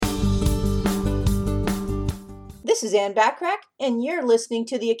This is Ann Backrack, and you're listening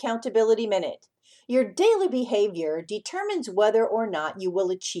to the Accountability Minute. Your daily behavior determines whether or not you will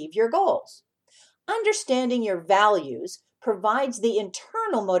achieve your goals. Understanding your values provides the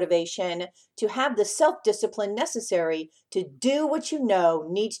internal motivation to have the self-discipline necessary to do what you know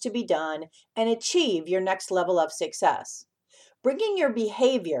needs to be done and achieve your next level of success. Bringing your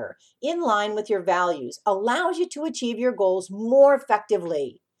behavior in line with your values allows you to achieve your goals more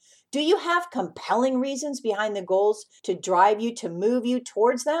effectively. Do you have compelling reasons behind the goals to drive you, to move you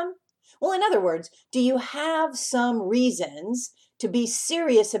towards them? Well, in other words, do you have some reasons to be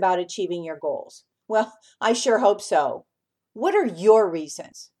serious about achieving your goals? Well, I sure hope so. What are your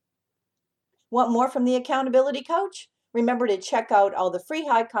reasons? Want more from the Accountability Coach? Remember to check out all the free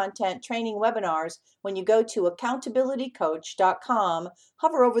high content training webinars when you go to accountabilitycoach.com,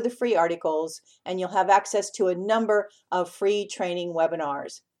 hover over the free articles, and you'll have access to a number of free training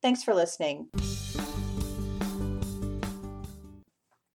webinars. Thanks for listening.